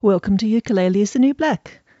Welcome to Ukulele is the New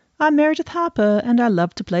Black. I'm Meredith Harper and I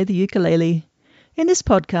love to play the ukulele. In this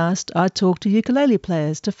podcast, I talk to ukulele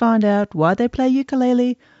players to find out why they play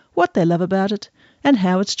ukulele, what they love about it, and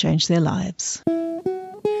how it's changed their lives.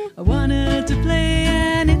 I wanted to play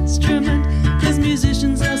an instrument because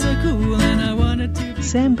musicians are so cool and I wanted to be...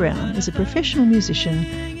 Sam Brown is a professional musician,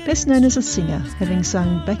 best known as a singer, having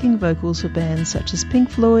sung backing vocals for bands such as Pink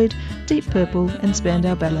Floyd, Deep Purple and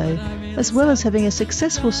Spandau Ballet, as well as having a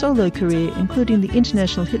successful solo career including the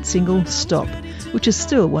international hit single Stop, which is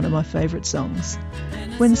still one of my favourite songs.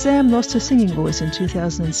 When Sam lost her singing voice in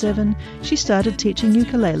 2007, she started teaching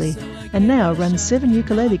ukulele and now runs 7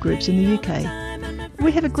 ukulele groups in the UK.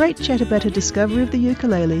 We have a great chat about her discovery of the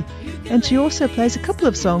ukulele, and she also plays a couple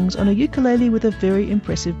of songs on a ukulele with a very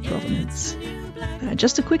impressive provenance.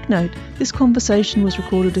 Just a quick note, this conversation was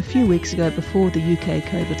recorded a few weeks ago before the UK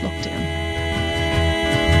COVID lockdown.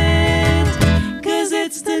 'Cause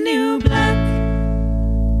it's the new black.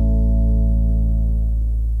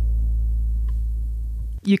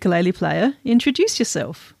 Ukulele player, introduce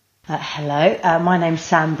yourself. Hello, my name's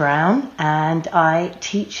Sam Brown and I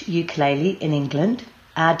teach ukulele in England.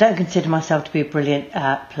 I don't consider myself to be a brilliant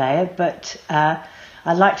player, but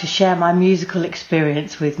I like to share my musical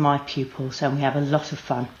experience with my pupils and we have a lot of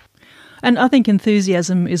fun. And I think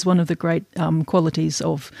enthusiasm is one of the great qualities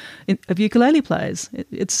of ukulele players.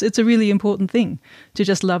 It's a really important thing to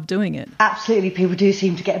just love doing it. Absolutely, people do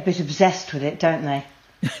seem to get a bit obsessed with it, don't they?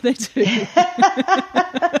 They do.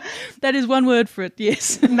 That is one word for it,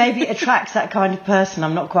 yes. Maybe it attracts that kind of person,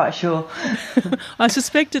 I'm not quite sure. I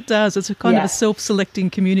suspect it does. It's a kind of a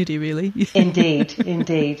self-selecting community, really. Indeed,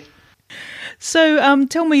 indeed. So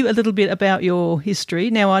tell me a little bit about your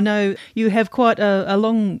history. Now, I know you have quite a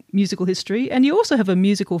long musical history and you also have a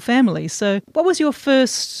musical family. So what was your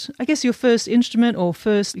first instrument or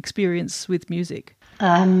first experience with music?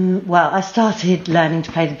 Well, I started learning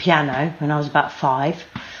to play the piano when I was about 5.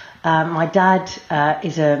 My dad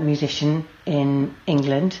is a musician in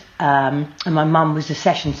England, and my mum was a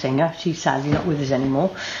session singer. She's sadly not with us anymore.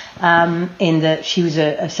 She was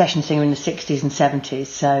a session singer in the 60s and 70s,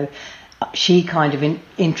 so she kind of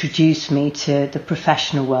introduced me to the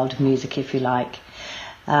professional world of music, if you like.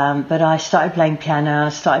 But I started playing piano, I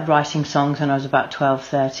started writing songs when I was about 12,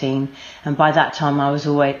 13, and by that time I was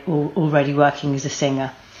already working as a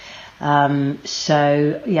singer. I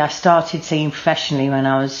started singing professionally when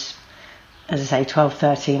I was, as I say, 12,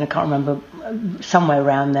 13, I can't remember, somewhere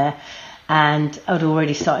around there, and I'd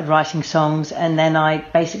already started writing songs, and then I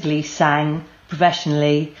basically sang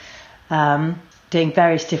professionally, doing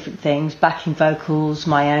various different things, backing vocals,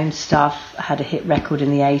 my own stuff. I had a hit record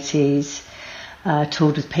in the 80s.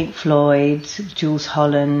 Toured with Pink Floyd, Jools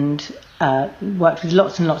Holland, worked with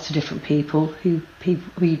lots and lots of different people who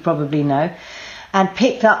you probably know, and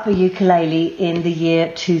picked up a ukulele in the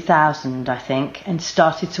year 2000, I think, and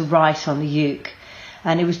started to write on the uke.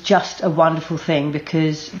 And it was just a wonderful thing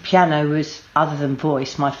because piano was, other than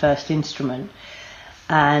voice, my first instrument.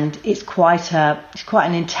 And it's quite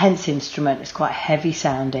an intense instrument. It's quite heavy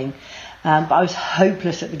sounding. But I was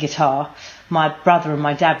hopeless at the guitar. My brother and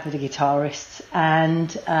my dad were the guitarists,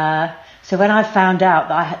 and so when I found out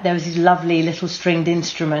that there was this lovely little stringed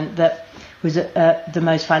instrument that was the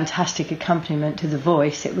most fantastic accompaniment to the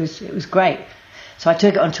voice, it was great. So I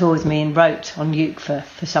took it on tour with me and wrote on uke for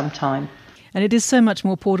some time. And it is so much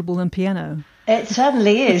more portable than piano. It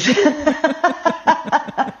certainly is.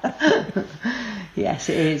 Yes,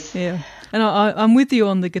 it is. Yeah. And I'm with you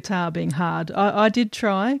on the guitar being hard. I did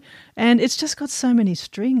try, and it's just got so many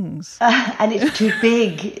strings. And it's too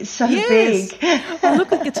big. It's so big. I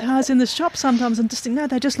look at guitars in the shop sometimes and just think, no,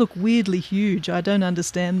 they just look weirdly huge. I don't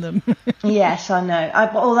understand them. Yes, I know.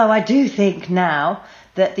 Although I do think now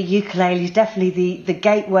that the ukulele is definitely the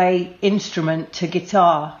gateway instrument to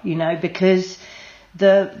guitar, because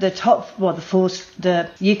the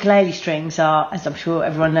ukulele strings are, as I'm sure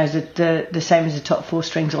everyone knows, the same as the top 4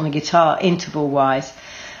 strings on a guitar, interval wise,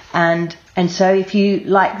 and so if you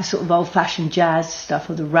like the sort of old-fashioned jazz stuff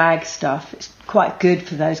or the rag stuff, it's quite good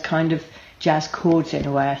for those kind of jazz chords in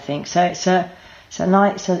a way, I think. So it's a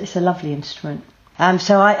lovely instrument.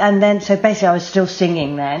 So basically I was still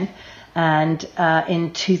singing then, and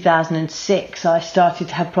in 2006 I started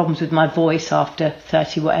to have problems with my voice after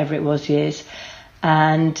 30 whatever it was years.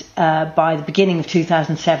 And by the beginning of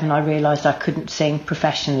 2007, I realised I couldn't sing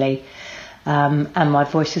professionally, and my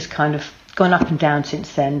voice has kind of gone up and down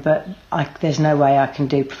since then. But there's no way I can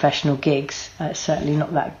do professional gigs. Certainly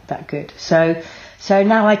not that good. So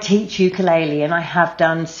now I teach ukulele, and I have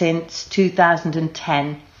done since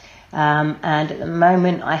 2010. And at the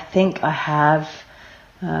moment, I think I have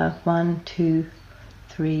 1, 2,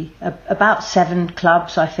 about 7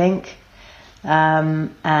 clubs, I think.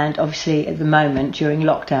 And obviously at the moment during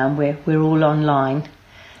lockdown, we're all online.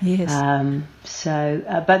 Yes.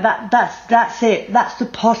 But that's it. That's the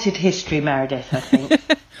potted history, Meredith, I think.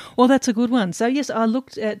 Well, that's a good one. So, yes, I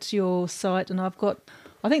looked at your site and I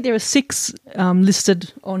think there are 6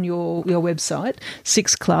 listed on your website,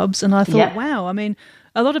 6 clubs. And I thought, wow, I mean,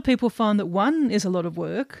 a lot of people find that 1 is a lot of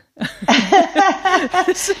work.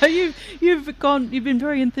 So you've been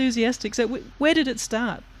very enthusiastic. So where did it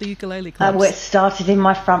start, the ukulele clubs? Well, it started in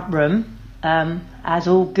my front room, as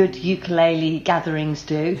all good ukulele gatherings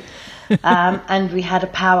do. And we had a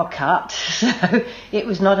power cut, so it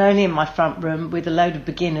was not only in my front room with a load of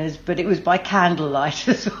beginners, but it was by candlelight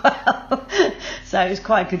as well. So it was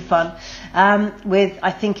quite good fun.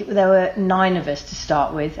 I think there were 9 of us to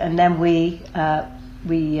start with, and then we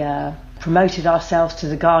promoted ourselves to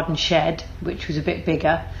the garden shed, which was a bit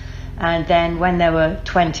bigger. And then when there were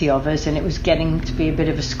 20 of us and it was getting to be a bit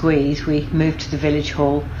of a squeeze, we moved to the village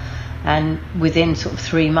hall. And within sort of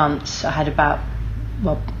 3 months, I had about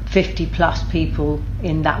 50 plus people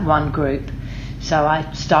in that one group. So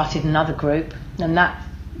I started another group, and that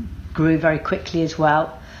grew very quickly as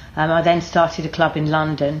well. I then started a club in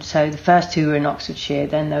London. So the first 2 were in Oxfordshire,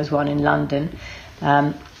 then there was one in London.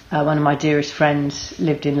 One of my dearest friends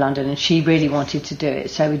lived in London and she really wanted to do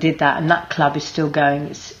it. So we did that, and that club is still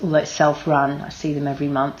going, although it's self-run. I see them every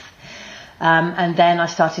month. And then I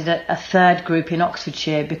started a third group in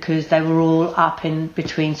Oxfordshire because they were all up in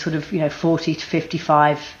between sort of 40 to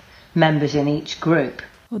 55 members in each group.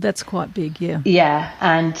 Well, that's quite big, yeah.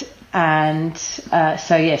 Yeah, so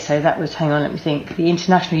that was, hang on, let me think, the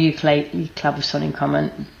International Ukulele Club of Sonning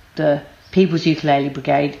Common, the People's Ukulele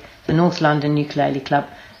Brigade, the North London Ukulele Club,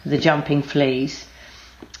 the Jumping Fleas.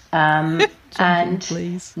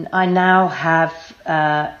 Fleas. I now have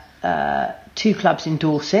 2 clubs in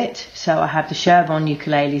Dorset. So I have the Sherborne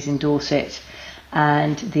Ukuleles in Dorset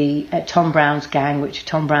and the Tom Brown's Gang, which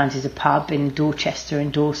Tom Brown's is a pub in Dorchester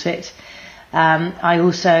in Dorset. I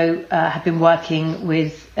also have been working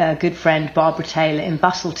with a good friend Barbara Taylor in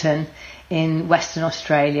Bustleton in Western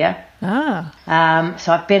Australia.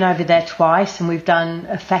 So I've been over there twice, and we've done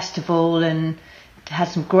a festival and had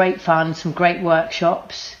some great fun, some great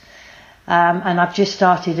workshops. And I've just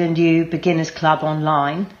started a new beginners club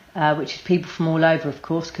online, which is people from all over, of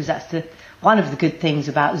course, because that's one of the good things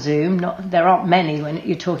about Zoom. There aren't many when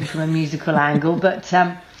you're talking from a musical angle, but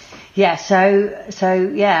so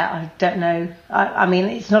I don't know. I mean,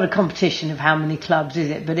 it's not a competition of how many clubs, is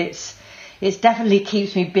it? But it's definitely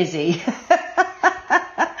keeps me busy.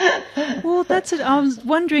 Well, that's it. I was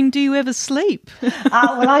wondering, do you ever sleep?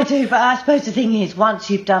 Well, I do, but I suppose the thing is, once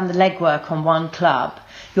you've done the legwork on one club,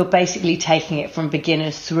 you're basically taking it from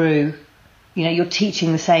beginners through. You're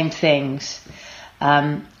teaching the same things.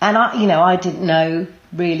 And I didn't know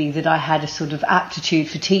really that I had a sort of aptitude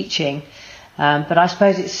for teaching. But I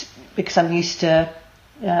suppose it's because I'm used to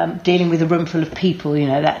dealing with a room full of people,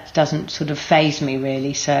 that doesn't sort of faze me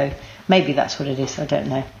really. So maybe that's what it is. I don't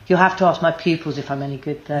know. You'll have to ask my pupils if I'm any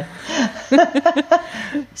good though.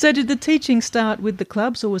 So did the teaching start with the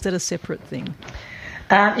clubs, or was that a separate thing?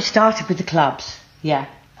 It started with the clubs, yeah.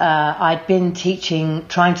 I'd been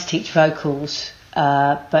trying to teach vocals,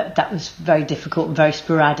 but that was very difficult and very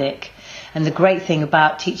sporadic. And the great thing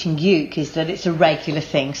about teaching uke is that it's a regular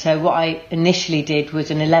thing. So what I initially did was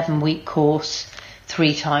an 11-week course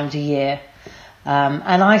 3 times a year.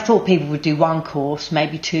 And I thought people would do 1 course,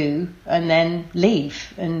 maybe 2, and then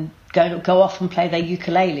leave and go off and play their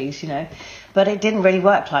ukuleles, But it didn't really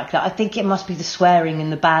work like that. I think it must be the swearing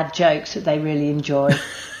and the bad jokes that they really enjoy.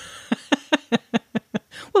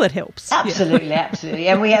 Well, it helps. Absolutely, yeah. Absolutely.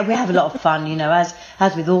 And we have a lot of fun,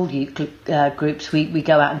 as with all groups, we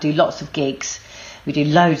go out and do lots of gigs. We do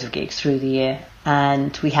loads of gigs through the year,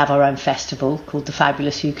 and we have our own festival called the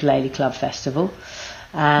Fabulous Ukulele Club Festival.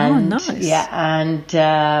 And, nice. Yeah, and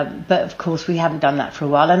but of course we haven't done that for a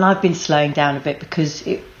while, and I've been slowing down a bit because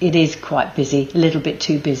it is quite busy, a little bit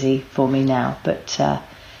too busy for me now, but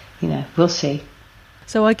we'll see.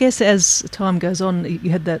 So I guess as time goes on, you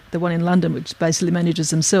had the one in London, which basically manages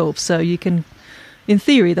themselves. So you can, in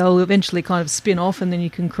theory, they'll eventually kind of spin off, and then you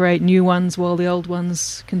can create new ones while the old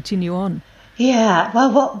ones continue on. Yeah,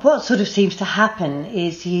 well, what sort of seems to happen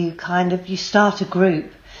is you start a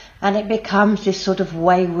group, and it becomes this sort of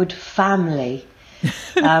wayward family.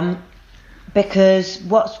 Because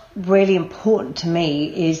what's really important to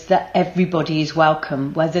me is that everybody is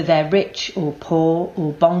welcome, whether they're rich or poor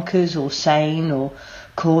or bonkers or sane or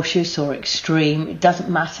cautious or extreme, it doesn't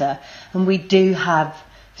matter. And we do have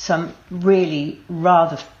some really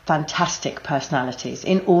rather fantastic personalities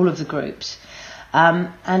in all of the groups.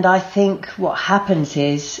 And I think what happens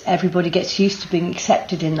is everybody gets used to being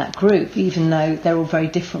accepted in that group, even though they're all very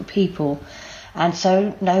different people. And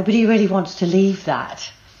so nobody really wants to leave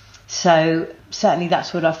that. So certainly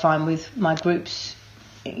that's what I find with my groups,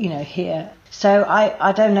 here. So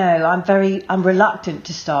I don't know. I'm reluctant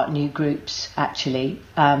to start new groups, actually,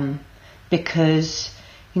 because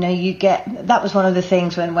that was one of the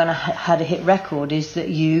things when I had a hit record, is that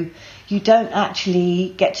you don't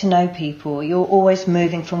actually get to know people. You're always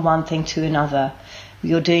moving from one thing to another.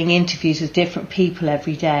 You're doing interviews with different people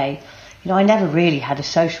every day. I never really had a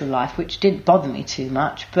social life, which didn't bother me too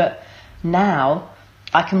much. But now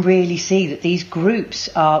I can really see that these groups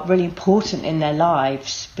are really important in their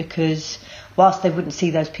lives, because whilst they wouldn't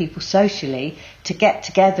see those people socially, to get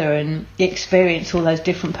together and experience all those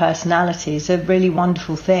different personalities is a really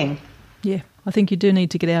wonderful thing. Yeah, I think you do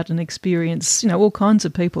need to get out and experience, all kinds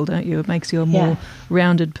of people, don't you? It makes you a more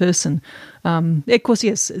rounded person. Of course,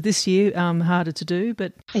 yes, this year harder to do,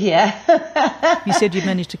 but you said you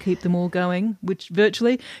managed to keep them all going, which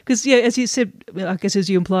virtually, because as you said, I guess as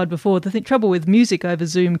you implied before, the trouble with music over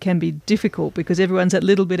Zoom can be difficult because everyone's a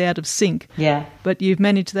little bit out of sync. Yeah. But you've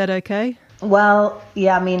managed that okay? Well,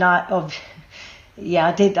 yeah, I mean, I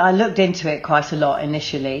did. I looked into it quite a lot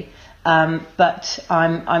initially. But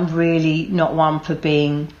I'm really not one for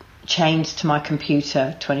being chained to my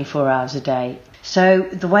computer 24 hours a day. So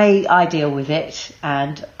the way I deal with it,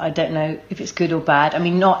 and I don't know if it's good or bad. I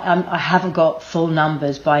mean, I haven't got full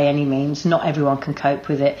numbers by any means. Not everyone can cope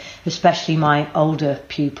with it, especially my older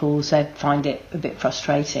pupils. They find it a bit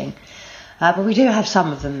frustrating. But we do have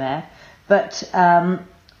some of them there. But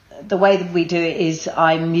the way that we do it is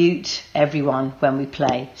I mute everyone when we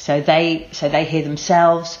play, so they hear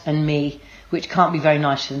themselves and me, which can't be very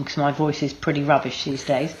nice to them because my voice is pretty rubbish these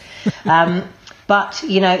days. But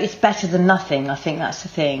it's better than nothing. I think that's the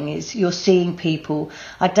thing, is you're seeing people.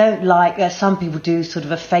 I don't like some people do sort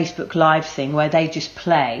of a Facebook Live thing where they just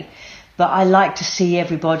play, but I like to see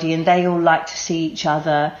everybody, and they all like to see each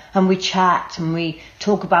other, and we chat and we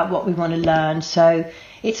talk about what we want to learn. So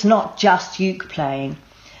it's not just uke playing.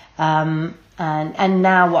 And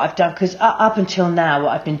now what I've done, because up until now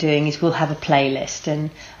what I've been doing is we'll have a playlist,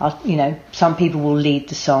 and some people will lead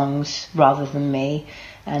the songs rather than me,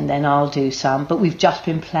 and then I'll do some, but we've just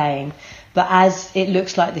been playing. But as it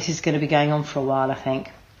looks like this is going to be going on for a while, I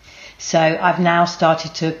think. So I've now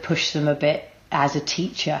started to push them a bit as a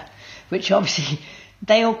teacher, which obviously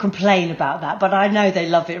they all complain about that, but I know they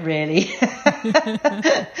love it really.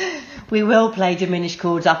 We will play diminished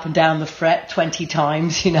chords up and down the fret 20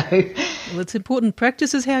 times, Well, it's important.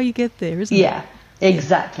 Practice is how you get there, isn't it? Yeah,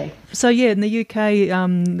 exactly. So, in the UK,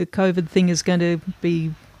 the COVID thing is going to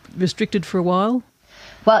be restricted for a while?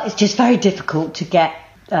 Well, it's just very difficult to get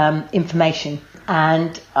information.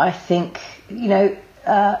 And I think,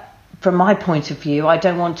 from my point of view, I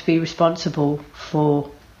don't want to be responsible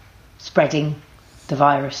for spreading the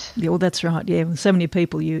virus. Yeah, well, that's right. Yeah, with so many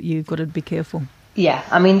people, you've got to be careful. Yeah,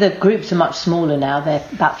 I mean, the groups are much smaller now. They're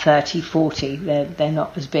about 30, 40. They're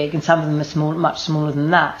not as big, and some of them are much smaller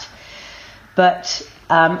than that. But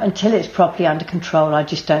until it's properly under control, I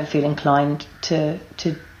just don't feel inclined to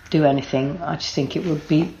do anything. I just think it would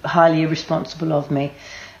be highly irresponsible of me.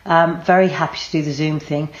 Very happy to do the Zoom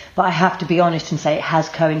thing, but I have to be honest and say it has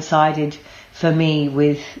coincided for me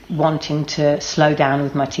with wanting to slow down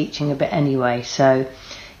with my teaching a bit anyway. So,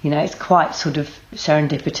 it's quite sort of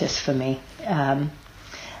serendipitous for me.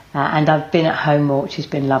 And I've been at home more, which has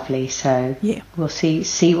been lovely. So we'll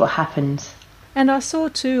see what happens. And I saw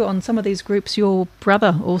too on some of these groups, your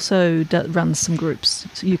brother also runs some groups,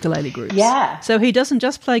 ukulele groups. Yeah. So he doesn't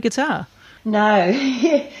just play guitar.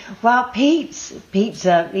 No. Well, Pete's he's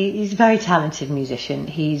a very talented musician.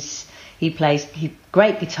 He plays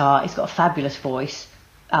great guitar. He's got a fabulous voice,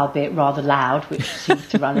 albeit rather loud, which seems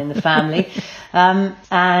to run in the family.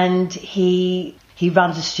 And he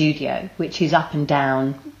runs a studio, which is up and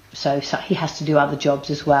down, so he has to do other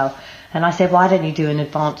jobs as well. And I said, why don't you do an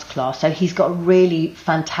advanced class? So he's got a really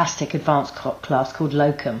fantastic advanced class called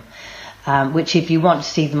Locum, which if you want to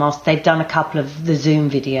see them, they've done a couple of the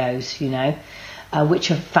Zoom videos,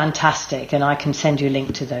 which are fantastic, and I can send you a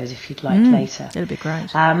link to those if you'd like later. That'd be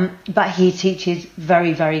great. But he teaches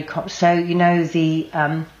very, very... So, the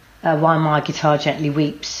Why My Guitar Gently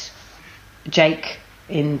Weeps, Jake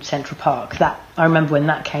in Central Park, that I remember when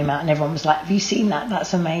that came out and everyone was like, have you seen that?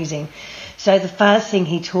 That's amazing. So the first thing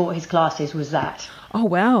he taught his classes was that. Oh,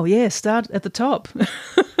 wow, yeah, start at the top.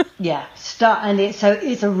 Yeah,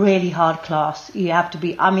 it's a really hard class. You have to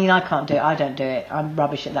be, I can't do it, I don't do it. I'm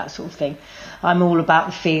rubbish at that sort of thing. I'm all about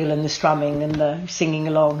the feel and the strumming and the singing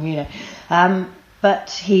along,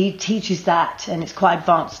 But he teaches that, and it's quite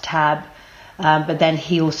advanced tab. But then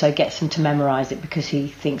he also gets them to memorise it because he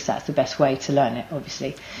thinks that's the best way to learn it,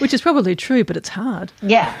 obviously. Which is probably true, but it's hard.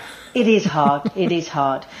 Yeah, it is hard. It is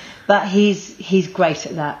hard. But he's great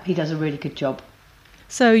at that. He does a really good job.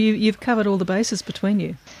 So you've covered all the bases between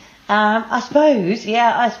you. I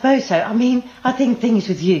suppose so. I mean, I think things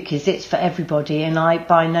with uke is it's for everybody, and I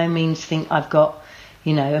by no means think I've got,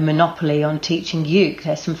 a monopoly on teaching uke.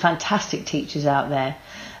 There's some fantastic teachers out there.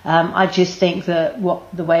 I just think that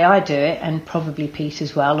the way I do it, and probably Pete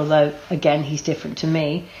as well, although again he's different to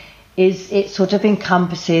me, is it sort of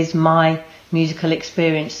encompasses my musical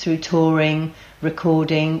experience through touring,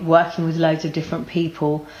 recording, working with loads of different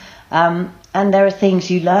people, and there are things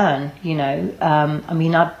you learn. I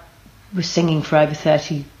mean, I was singing for over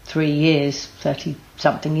 30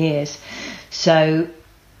 something years, so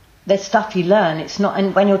there's stuff you learn. It's not,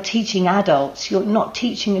 and when you're teaching adults, you're not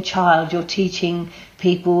teaching a child, you're teaching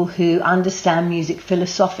people who understand music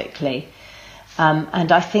philosophically.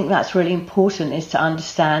 And I think that's really important, is to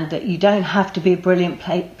understand that you don't have to be a brilliant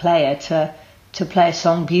player to play a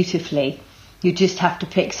song beautifully. You just have to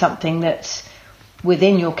pick something that's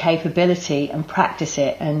within your capability and practice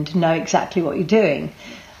it and know exactly what you're doing.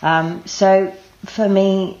 So for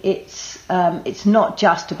me, it's not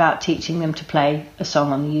just about teaching them to play a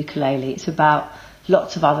song on the ukulele. It's about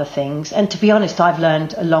lots of other things. And to be honest, I've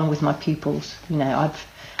learned along with my pupils.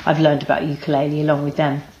 I've learned about ukulele along with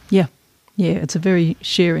them. Yeah, it's a very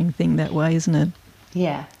sharing thing that way, isn't it?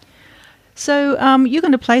 Yeah. So you're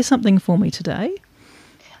going to play something for me today.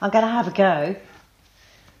 I'm going to have a go.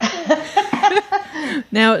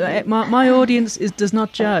 Now, my audience does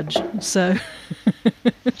not judge, so...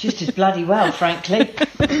 Just as bloody well, frankly.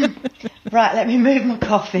 Right, let me move my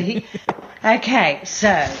coffee. Okay, so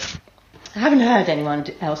I haven't heard anyone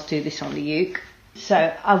else do this on the uke.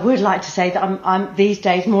 So I would like to say that I'm these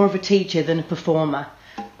days more of a teacher than a performer.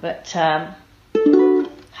 But I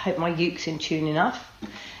hope my uke's in tune enough.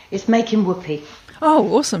 It's Making Whoopee.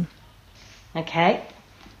 Oh, awesome. Okay.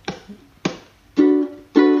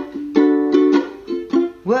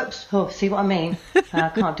 Whoops. Oh, see what I mean? I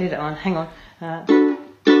can't do that one. Hang on. Whoops.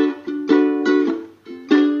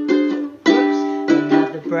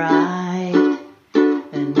 Another bride,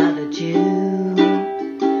 another June,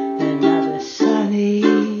 another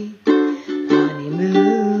sunny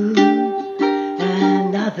honeymoon,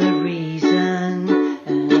 another reason,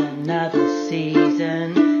 another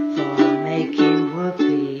season for making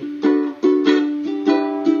whoopee.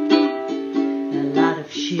 A lot of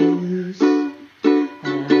shoes, a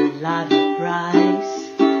lot of price.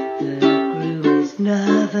 The groom is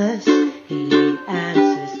nervous, he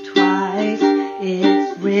answers twice.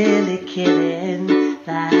 It's really killing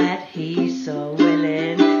that he's so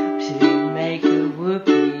willing to make a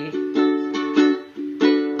whoopee.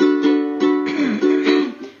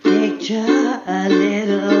 Picture a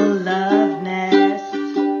little love nest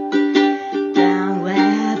down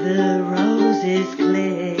where the roses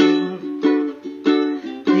cling.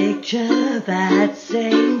 Picture that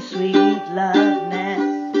same sweet love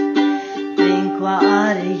nest. Think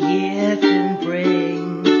what a year can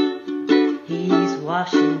bring. He's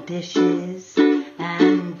washing dishes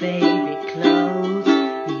and baby clothes.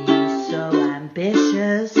 He's so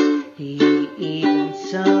ambitious, he even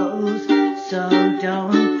sews. So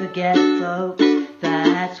don't forget, folks,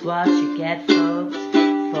 that's what you get, folks,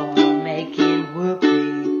 for making whoopee.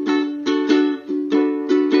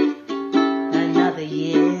 Another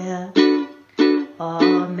year,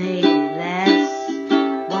 or maybe less.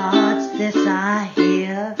 What's this I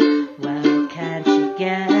hear? Well, can't you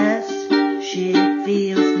guess? She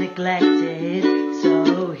feels neglected,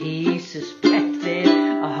 so he suspected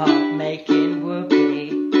of making whoopee.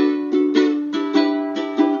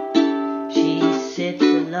 She sits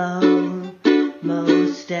alone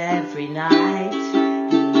most every night.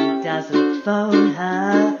 He doesn't phone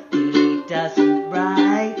her, he doesn't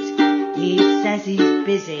write. He says he's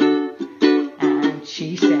busy, and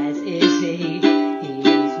she says, is he?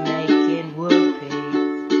 He's making whoopee.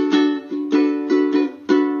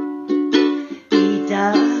 He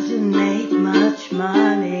doesn't make much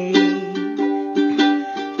money,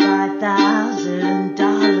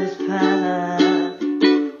 $5,000 per.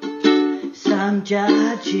 Some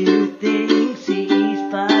judge who thinks he's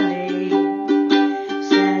funny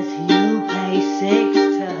says he'll pay 6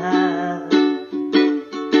 to her.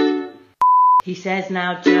 He says,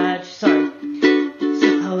 now judge,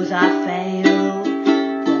 suppose I fail.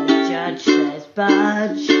 The judge says,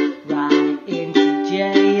 budge right into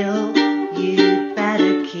jail. You'd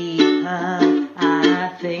better keep her. I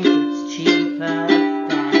think it's cheaper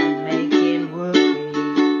than making whoopee.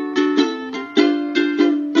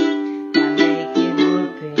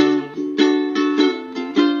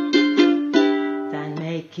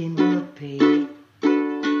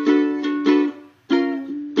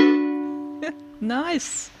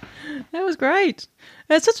 Yes. That was great.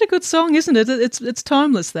 It's such a good song, isn't it? It's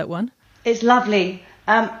timeless, that one. It's lovely.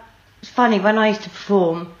 It's funny, when I used to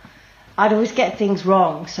perform, I'd always get things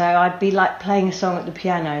wrong. So I'd be like playing a song at the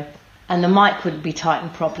piano and the mic wouldn't be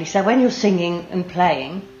tightened properly. So when you're singing and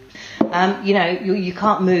playing, you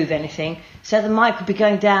can't move anything. So the mic would be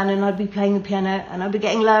going down and I'd be playing the piano and I'd be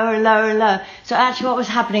getting lower and lower and lower. So actually what was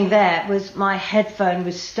happening there was my headphone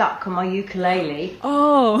was stuck on my ukulele.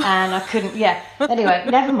 Oh. And I couldn't, Anyway,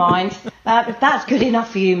 never mind. If that's good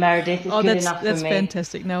enough for you, Meredith, it's good enough for me. That's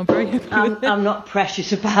fantastic. No, I'm very happy with it. I'm not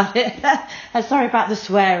precious about it. I'm sorry about the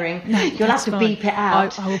swearing. No, you'll have to beep it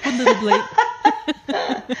out. I will put a little bleep.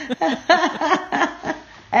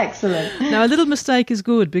 Excellent. Now, a little mistake is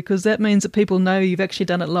good because that means that people know you've actually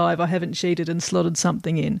done it live. I haven't cheated and slotted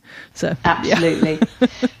something in. So absolutely. Yeah.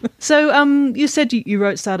 So you said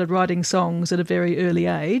you started writing songs at a very early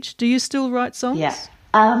age. Do you still write songs? Yeah,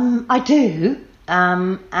 I do,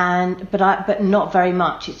 but not very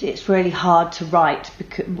much. It's really hard to write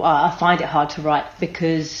I find it hard to write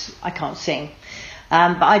because I can't sing.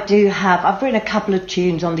 But I've written a couple of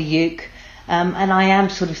tunes on the uke, and I am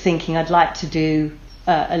sort of thinking I'd like to do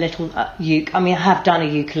a little uke. I mean, I have done a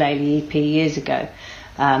ukulele EP years ago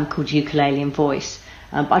called Ukulele and Voice,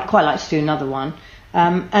 but I'd quite like to do another one.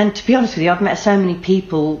 And to be honest with you, I've met so many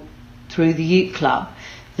people through the uke club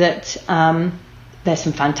that there's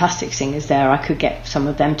some fantastic singers there. I could get some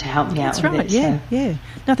of them to help me out with it. That's right, yeah.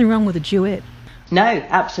 Nothing wrong with a duet. No,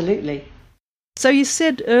 absolutely. So you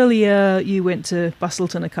said earlier you went to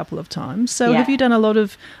Bustleton a couple of times. So have you done a lot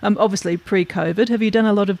of, obviously pre-COVID, have you done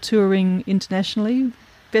a lot of touring internationally,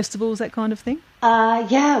 festivals, that kind of thing?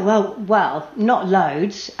 Well, not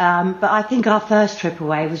loads. But I think our first trip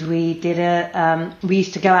away was we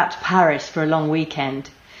used to go out to Paris for a long weekend.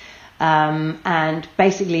 And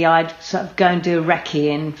basically I'd sort of go and do a recce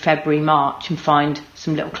in February, March and find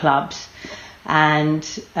some little clubs. And,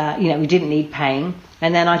 we didn't need paying.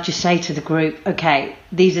 And then I'd just say to the group, okay,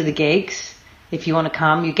 these are the gigs. If you want to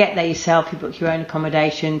come, you get there yourself, you book your own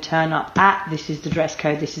accommodation, turn up this is the dress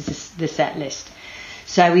code, this is the set list.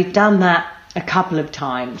 So we've done that a couple of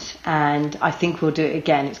times and I think we'll do it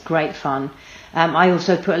again. It's great fun. I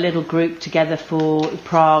also put a little group together for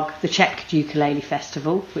Prague, the Czech Ukulele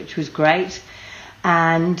Festival, which was great.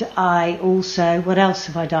 And I also, what else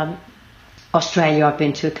have I done? Australia I've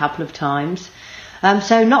been to a couple of times.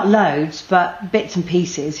 So not loads, but bits and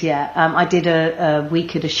pieces, yeah. I did a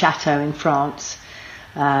week at a chateau in France.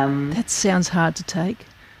 That sounds hard to take.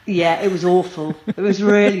 Yeah, it was awful. It was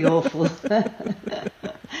really awful.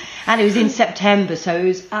 And it was in September, so it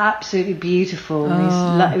was absolutely beautiful.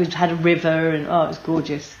 Oh. It had a river and, it was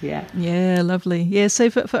gorgeous, yeah. Yeah, lovely. Yeah, so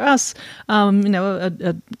for us, a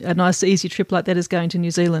nice easy trip like that is going to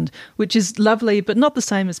New Zealand, which is lovely, but not the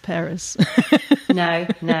same as Paris. No,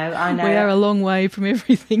 I know. We are a long way from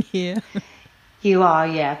everything here. You are,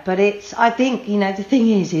 yeah. But I think, the thing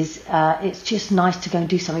is it's just nice to go and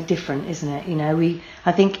do something different, isn't it?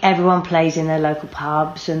 I think everyone plays in their local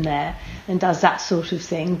pubs and does that sort of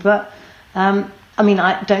thing. But, don't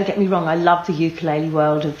get me wrong, I love the ukulele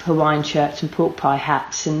world of Hawaiian shirts and pork pie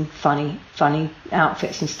hats and funny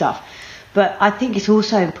outfits and stuff. But I think it's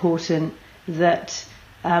also important that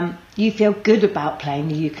you feel good about playing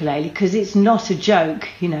the ukulele because it's not a joke,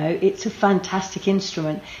 it's a fantastic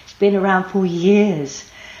instrument. It's been around for years.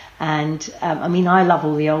 And I love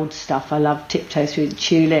all the old stuff. I love Tiptoe Through the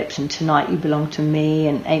Tulips and Tonight You Belong to Me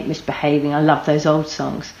and Ain't Misbehaving. I love those old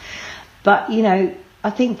songs. But, I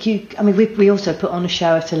think we also put on a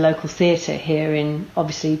show at a local theatre here in,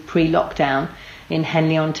 obviously, pre-lockdown in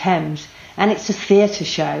Henley-on-Thames. And it's a theatre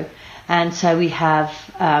show. And so we have...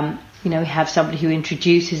 we have somebody who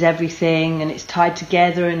introduces everything and it's tied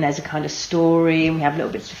together and there's a kind of story and we have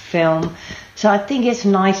little bits of film. So I think it's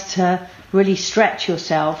nice to really stretch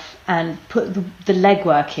yourself and put the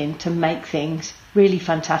legwork in to make things really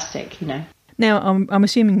fantastic, Now, I'm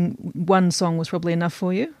assuming one song was probably enough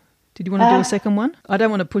for you. Did you want to do a second one? I don't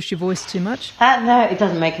want to push your voice too much. No, it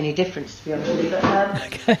doesn't make any difference, to be honest with you. But,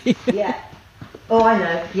 okay. Yeah. Oh, I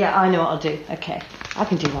know. Yeah, I know what I'll do. Okay, I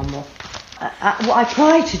can do one more. I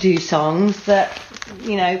try to do songs that,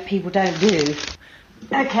 people don't do.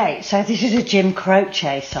 Okay, so this is a Jim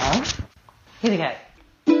Croce song. Here we go.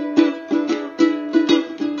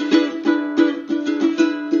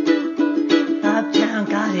 Uptown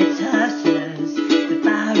got its hustlers, the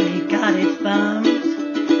Bowery got its bums.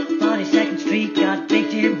 42nd Street got Big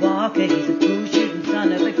Jim Walker, he's a fool-shooting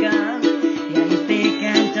son of a gun. Yeah, he's big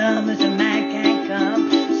and dumb as a man can come,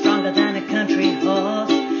 stronger than a country horse.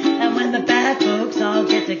 And when the bad folks all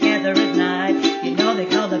get together at night, they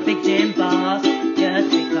call the Big Jim boss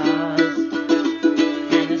just because.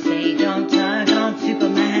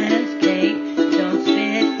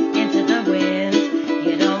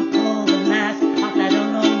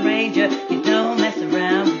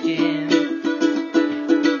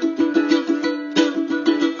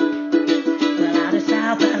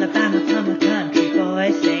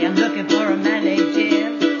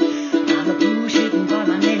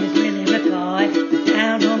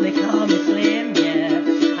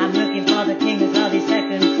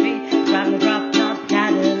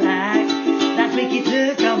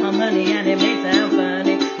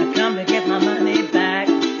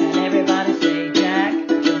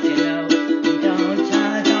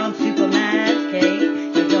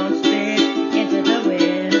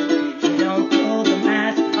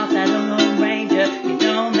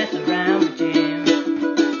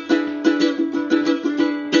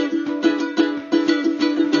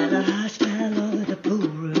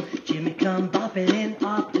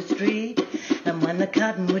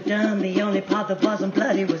 sudden were done. The only part that wasn't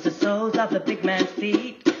bloody was the soles of the big man's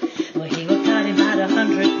feet. Well, he was cut in about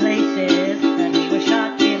 100 places, and he was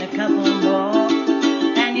shot in a couple more.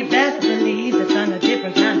 And you best believe they sung a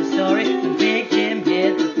different kind of story when Big Jim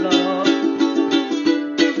hit the floor.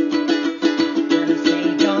 Well, they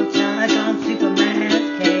say don't tug on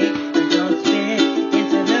Superman's cape, and don't spit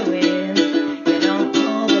into the wind. You don't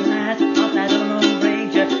pull the mask off that Lone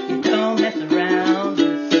Ranger. You don't mess around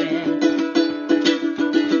with sin.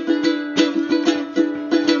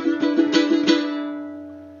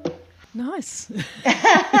 Nice.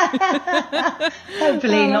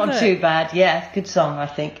 Hopefully I love not it. too bad. Yeah, good song, I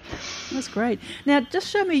think. That's great. Now, just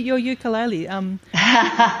show me your ukulele. Let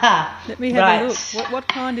me have Right. a look. What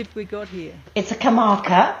kind have we got here? It's a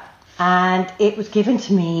Kamaka, and it was given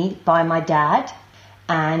to me by my dad,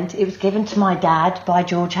 and it was given to my dad by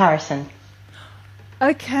George Harrison.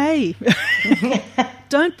 Okay.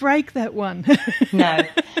 Don't break that one. No.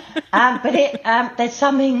 But there's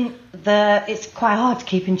something that it's quite hard to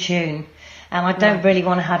keep in tune, and I don't really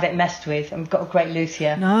want to have it messed with. I've got a great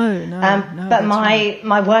luthier. No. But that's my right.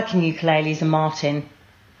 my working ukulele is a Martin,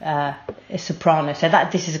 a soprano. So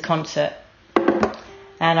this is a concert,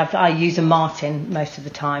 and I use a Martin most of the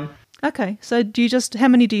time. Okay, so how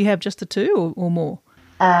many do you have? Just the two or more?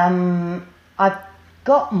 I've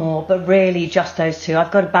got more, but really just those two. I've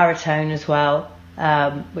got a baritone as well,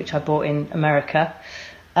 which I bought in America.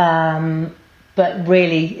 But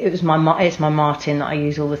really, it's my Martin that I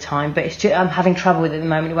use all the time. But I'm having trouble with it at the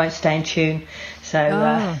moment. It won't stay in tune. So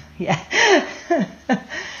yeah.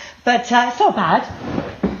 But it's not bad.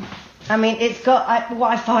 I mean, it's got.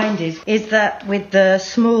 What I find is that with the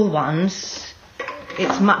small ones,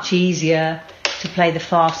 it's much easier to play the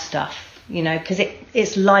fast stuff. You know, because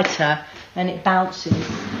it's lighter and it bounces.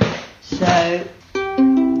 So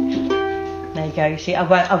there you go. You see, I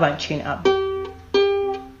won't tune it up.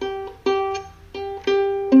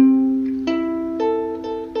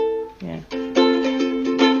 Yeah.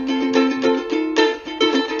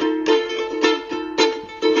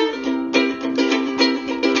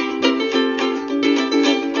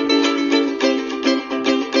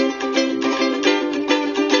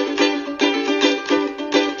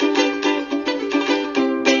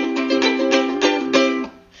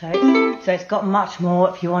 So it's got much more.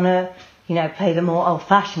 If you want to, play the more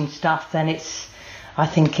old-fashioned stuff, then I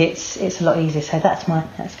think it's a lot easier. So that's my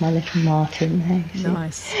little Martin there. You see.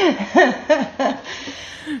 Nice.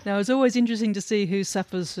 Now, it's always interesting to see who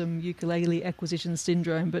suffers from ukulele acquisition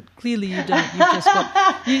syndrome, but clearly you don't. You've just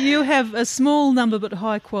got, you have a small number but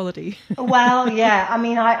high quality. Well, yeah. I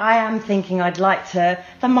mean, I am thinking I'd like to.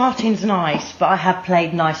 The Martin's nice, but I have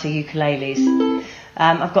played nicer ukuleles.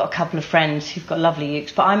 I've got a couple of friends who've got lovely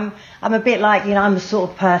ukes, but I'm a bit like, I'm the sort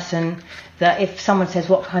of person that if someone says,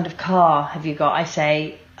 what kind of car have you got? I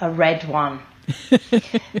say, a red one.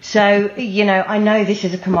 So, I know this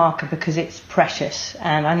is a Kamaka because it's precious,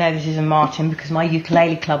 and I know this is a Martin because my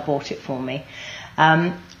ukulele club bought it for me.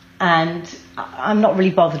 And I'm not really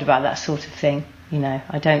bothered about that sort of thing.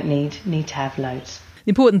 I don't need to have loads. The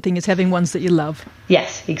important thing is having ones that you love.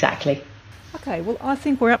 Yes, exactly. Okay, well, I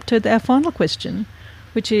think we're up to our final question,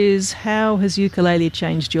 which is, how has ukulele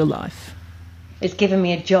changed your life? It's given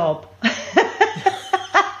me a job.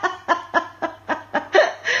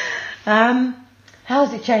 How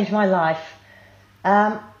has it changed my life?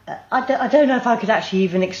 I don't know if I could actually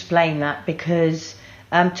even explain that, because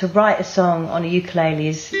to write a song on a ukulele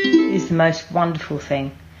is the most wonderful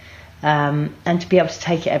thing, and to be able to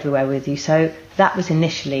take it everywhere with you. So that was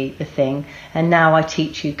initially the thing, and now I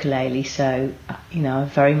teach ukulele, so I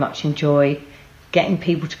very much enjoy getting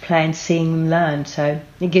people to play and seeing them learn. So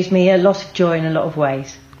it gives me a lot of joy in a lot of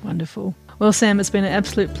ways. Wonderful. Well, Sam, it's been an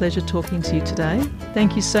absolute pleasure talking to you today.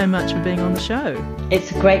 Thank you so much for being on the show. It's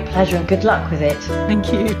a great pleasure, and good luck with it.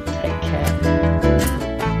 Thank you. Take care.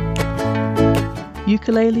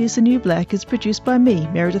 Ukulele is the New Black is produced by me,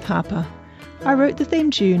 Meredith Harper. I wrote the theme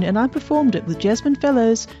tune and I performed it with Jasmine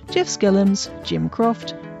Fellows, Jeff Skellams, Jim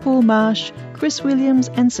Croft, Paul Marsh, Chris Williams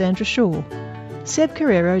and Sandra Shaw. Seb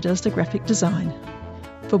Carrero does the graphic design.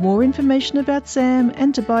 For more information about Sam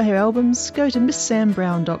and to buy her albums, go to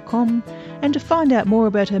misssambrown.com, and to find out more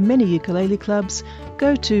about her many ukulele clubs,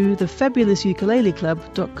 go to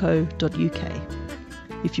thefabulous.ukuleleClub.co.uk.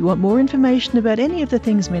 If you want more information about any of the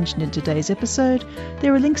things mentioned in today's episode,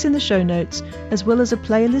 there are links in the show notes, as well as a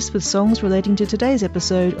playlist with songs relating to today's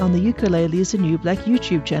episode on the Ukulele is the New Black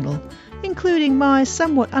YouTube channel, including my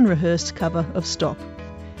somewhat unrehearsed cover of Stop.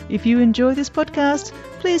 If you enjoy this podcast,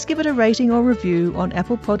 please give it a rating or review on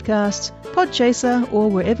Apple Podcasts, Podchaser, or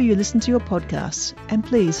wherever you listen to your podcasts, and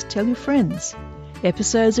please tell your friends.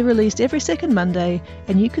 Episodes are released every second Monday,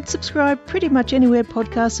 and you can subscribe pretty much anywhere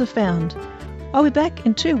podcasts are found. I'll be back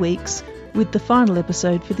in 2 weeks with the final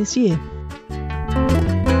episode for this year.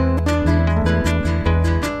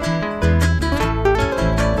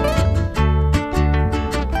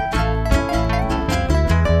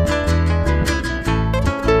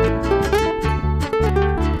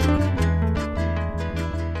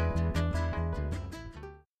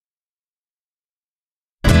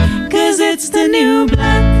 It's the new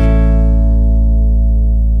black.